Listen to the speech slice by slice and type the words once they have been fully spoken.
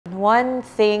one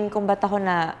thing kung ba't ako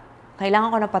na kailangan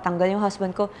ko na patanggal yung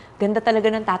husband ko, ganda talaga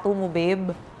ng tattoo mo,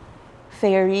 babe.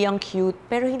 Fairy, ang cute.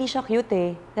 Pero hindi siya cute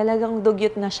eh. Talagang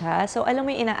dugyot na siya. So, alam mo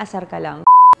yung inaasar ka lang.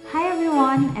 Hi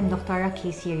everyone, I'm Dr.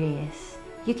 Kaycee Reyes.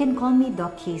 You can call me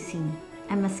Doc Kaycee.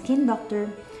 I'm a skin doctor,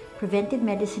 preventive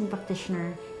medicine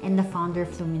practitioner, and the founder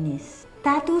of Luminisce.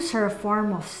 Tattoos are a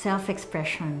form of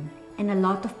self-expression, and a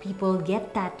lot of people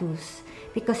get tattoos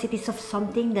because it is of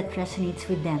something that resonates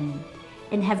with them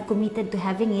and have committed to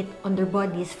having it on their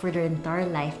bodies for their entire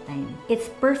lifetime.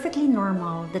 It's perfectly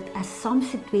normal that as some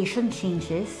situation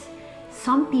changes,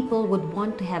 some people would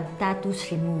want to have tattoos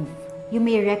removed. You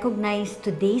may recognize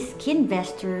today's skin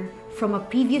investor from a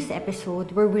previous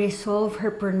episode where we resolve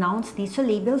her pronounced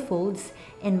nasolabial folds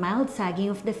and mild sagging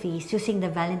of the face using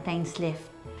the Valentine's lift.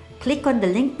 Click on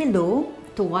the link below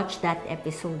to watch that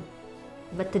episode.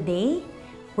 But today,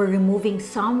 we're removing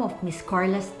some of Miss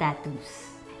Carla's tattoos.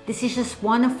 This is just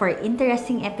one of our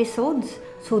interesting episodes,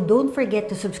 so don't forget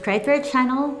to subscribe to our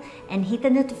channel and hit the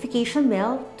notification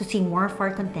bell to see more of our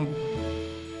content.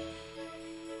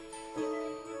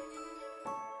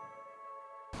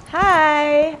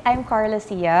 Hi! I'm Carla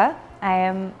Sia. I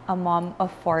am a mom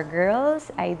of 4 girls.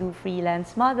 I do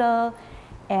freelance model,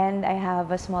 and I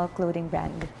have a small clothing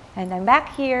brand. And I'm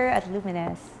back here at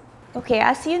Luminisce. Okay,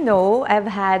 as you know, I've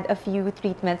had a few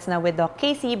treatments now with Doc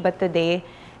Kaycee, but today,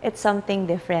 it's something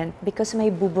different because may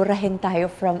buburahin tayo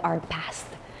from our past,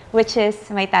 which is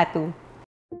my tattoo.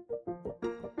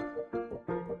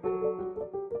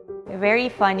 Very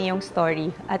funny yung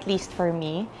story, at least for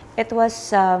me. It was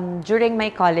during my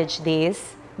college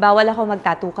days. Bawal ako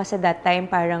mag-tattoo kasi that time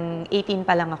parang 18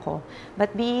 pa lang ako.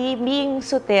 But being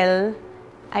sutil,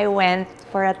 I went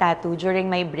for a tattoo during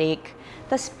my break.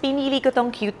 Tapos pinili ko tong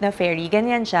cute na fairy.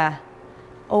 Ganyan siya.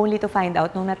 Only to find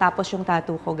out nung natapos yung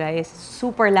tattoo ko, guys.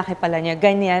 Super laki pala niya.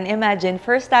 Ganyan. Imagine,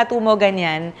 first tattoo mo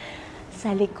ganyan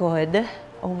sa likod.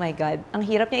 Oh my God. Ang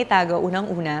hirap niya itago,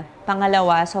 unang-una.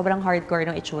 Pangalawa, sobrang hardcore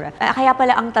ng itsura. Kaya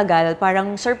pala ang tagal,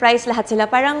 parang surprise lahat sila.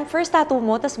 Parang first tattoo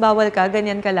mo, tas bawal ka,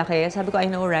 ganyan kalaki. Sabi ko, I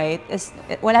know, right?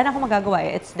 Wala na akong magagawa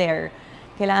eh. It's there.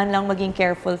 Kailangan lang maging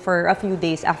careful for a few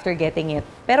days after getting it.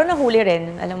 Pero nahuli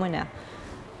rin, alam mo na.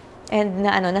 And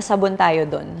nasabon tayo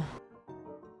dun.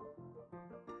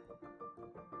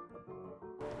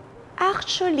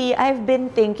 Actually, I've been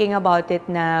thinking about it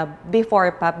na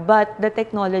before pa, but the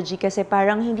technology kasi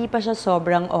parang hindi pa siya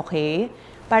sobrang okay.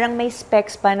 Parang may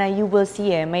specs pa na you will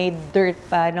see may dirt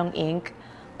pa ng ink.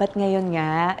 But ngayon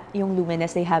nga, yung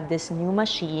Luminisce, they have this new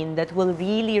machine that will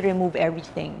really remove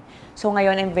everything. So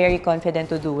ngayon, I'm very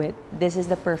confident to do it. This is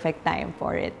the perfect time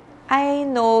for it. I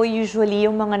know usually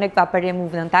yung mga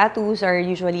nagpapa-remove ng tattoos are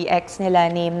usually ex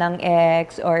nila, name ng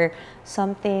ex, or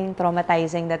something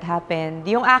traumatizing that happened.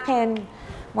 Yung akin,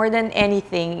 more than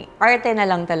anything, arte na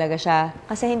lang talaga siya.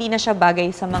 Kasi hindi na siya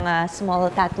bagay sa mga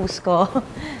small tattoos ko.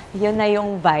 Yun na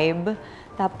yung vibe.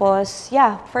 Tapos,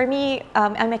 yeah, for me,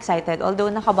 I'm excited.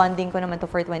 Although nakabonding ko naman to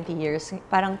for 20 years,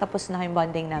 parang tapos na yung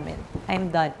bonding namin.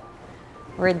 I'm done.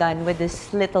 We're done with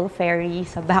this little fairy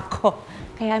sa back ko.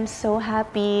 Kaya I'm so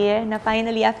happy na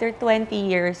finally, after 20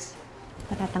 years,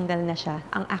 matatanggal na siya,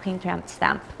 ang aking tramp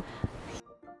stamp.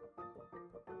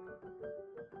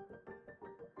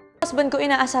 Husband ko,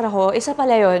 inaasar ako, isa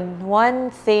pala yun.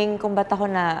 One thing kung ba't ako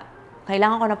na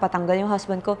kailangan ko na patanggal yung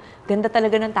husband ko, ganda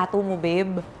talaga ng tattoo mo,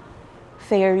 babe.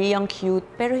 Fairy, ang cute.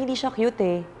 Pero hindi siya cute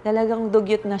eh. Talagang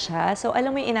dugyot na siya. So, alam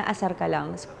mo yung inaasar ka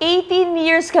lang. 18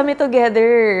 years kami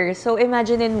together. So,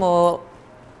 imaginein mo,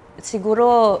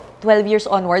 siguro 12 years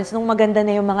onwards, nung maganda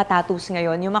na yung mga tattoos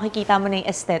ngayon, yung makikita mo na yung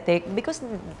aesthetic. Because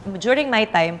during my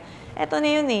time, eto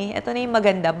na yun eh. Eto na yung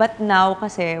maganda. But now,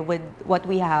 kasi with what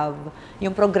we have,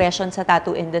 yung progression sa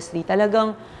tattoo industry,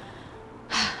 talagang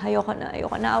ayoko na.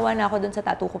 Naawa na ako dun sa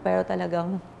tattoo ko, pero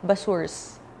talagang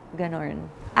basurs. Ganon.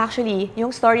 Actually,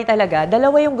 yung story talaga,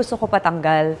 dalawa yung gusto ko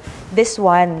patanggal. This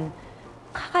one.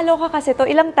 Kakaloka kasi to.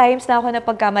 Ilang times na ako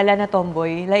napagkamala na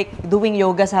tomboy. Like, doing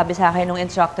yoga, sabi sa akin nung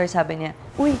instructor, sabi niya,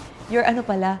 uy, you're ano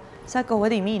pala? Sabi ko,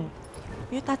 what do you mean?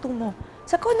 Yung tattoo mo.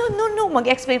 Sabi ko, no.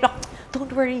 Mag-explain pa.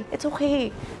 Don't worry, it's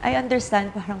okay. I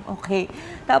understand. Parang okay.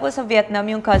 Tapos sa Vietnam,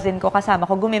 yung cousin ko, kasama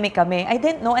ko, gumimik kami. I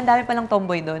didn't know, ang dami palang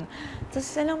tomboy doon.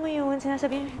 Tapos alam mo yun,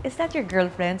 sinasabi niya, is that your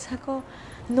girlfriend? Sabi ko,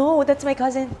 no, that's my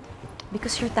cousin.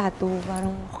 Because your tattoo,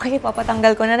 parang, okay,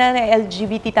 papatanggal ko na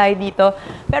LGBT tayo dito.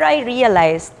 Pero I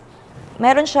realized,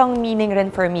 meron siyang meaning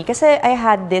rin for me. Kasi I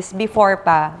had this before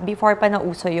pa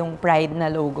nauso yung Pride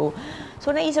na logo.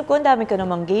 So naisip ko, ang dami ko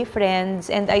namang gay friends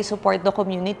and I support the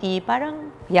community.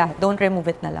 Parang, yeah, don't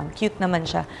remove it na lang. Cute naman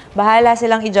siya. Bahala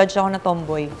silang i-judge ako na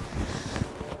tomboy.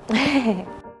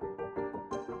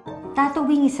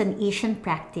 Tattooing is an ancient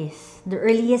practice. The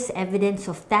earliest evidence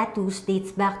of tattoos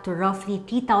dates back to roughly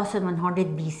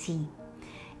 3100 BC.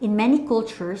 In many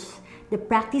cultures, the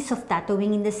practice of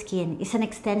tattooing in the skin is an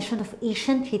extension of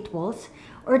ancient rituals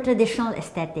or traditional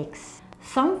aesthetics.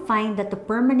 Some find that the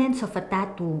permanence of a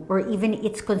tattoo or even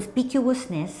its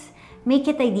conspicuousness make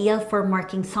it ideal for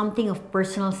marking something of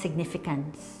personal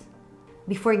significance.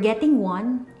 Before getting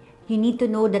one, you need to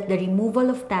know that the removal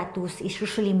of tattoos is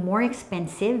usually more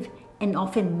expensive and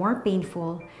often more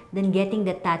painful than getting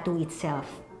the tattoo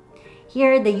itself.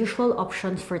 Here are the usual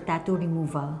options for tattoo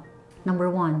removal. Number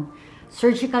 1.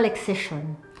 Surgical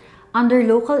excision. Under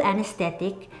local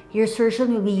anesthetic, your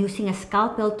surgeon will be using a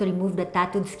scalpel to remove the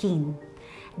tattooed skin.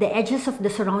 The edges of the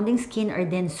surrounding skin are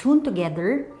then sewn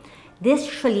together. This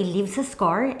usually leaves a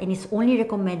scar and is only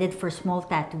recommended for small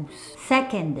tattoos.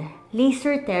 Second,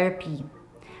 laser therapy.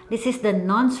 This is the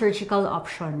non-surgical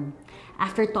option.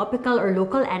 After topical or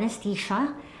local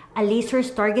anesthesia, a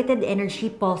laser's targeted energy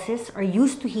pulses are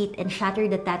used to heat and shatter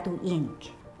the tattoo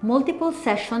ink. Multiple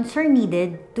sessions are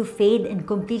needed to fade and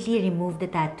completely remove the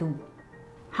tattoo.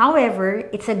 However,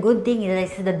 it's a good thing that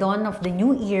it's the dawn of the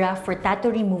new era for tattoo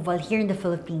removal here in the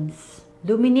Philippines.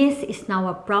 Luminisce is now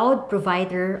a proud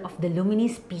provider of the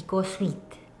Luminisce Pico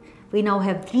suite. We now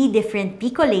have 3 different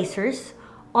Pico lasers,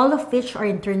 all of which are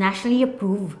internationally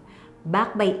approved,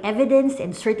 backed by evidence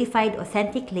and certified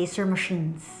authentic laser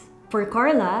machines. For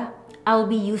Carla, I'll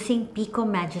be using Pico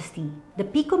Majesty. The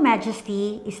Pico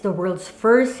Majesty is the world's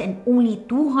first and only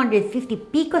 250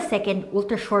 picosecond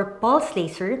ultra-short pulse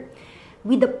laser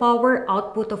with a power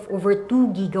output of over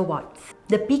 2 gigawatts.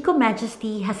 The Pico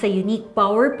Majesty has a unique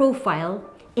power profile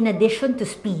in addition to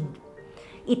speed.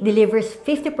 It delivers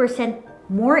 50%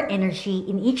 more energy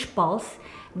in each pulse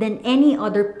than any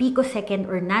other picosecond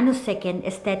or nanosecond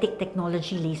aesthetic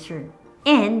technology laser.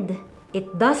 And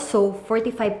it does so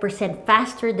 45%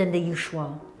 faster than the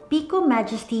usual. Pico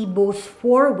Majesty boasts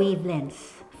 4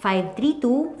 wavelengths: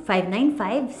 532,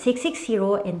 595, 660,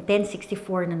 and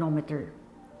 1064 nanometer.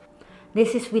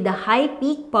 This is with a high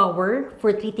peak power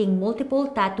for treating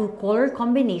multiple tattoo color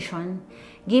combination,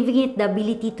 giving it the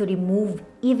ability to remove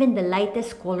even the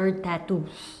lightest colored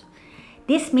tattoos.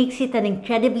 This makes it an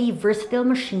incredibly versatile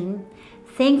machine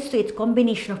thanks to its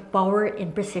combination of power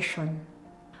and precision.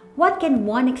 What can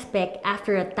one expect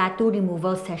after a tattoo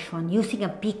removal session using a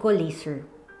Pico laser?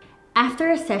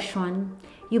 After a session,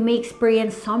 you may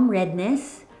experience some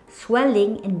redness,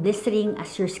 swelling, and blistering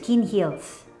as your skin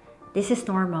heals. This is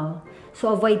normal,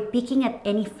 so avoid picking at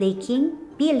any flaking,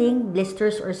 peeling,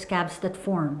 blisters, or scabs that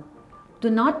form. Do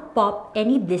not pop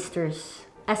any blisters,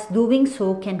 as doing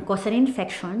so can cause an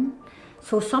infection,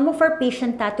 so some of our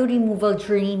patient tattoo removal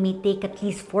journey may take at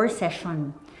least 4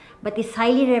 sessions, but this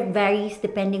highly varies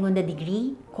depending on the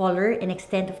degree, color, and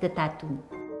extent of the tattoo.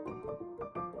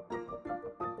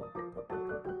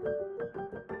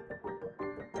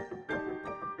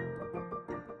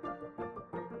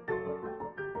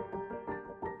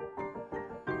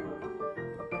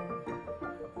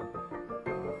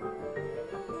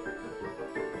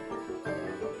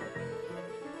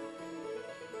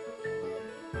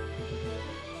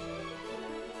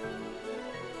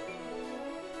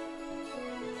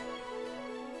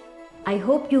 I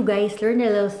hope you guys learned a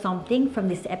little something from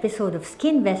this episode of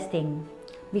Skin Vesting.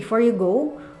 Before you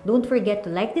go, don't forget to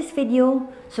like this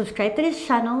video, subscribe to this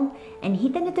channel, and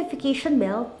hit the notification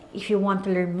bell if you want to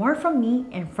learn more from me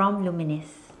and from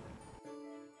Luminisce.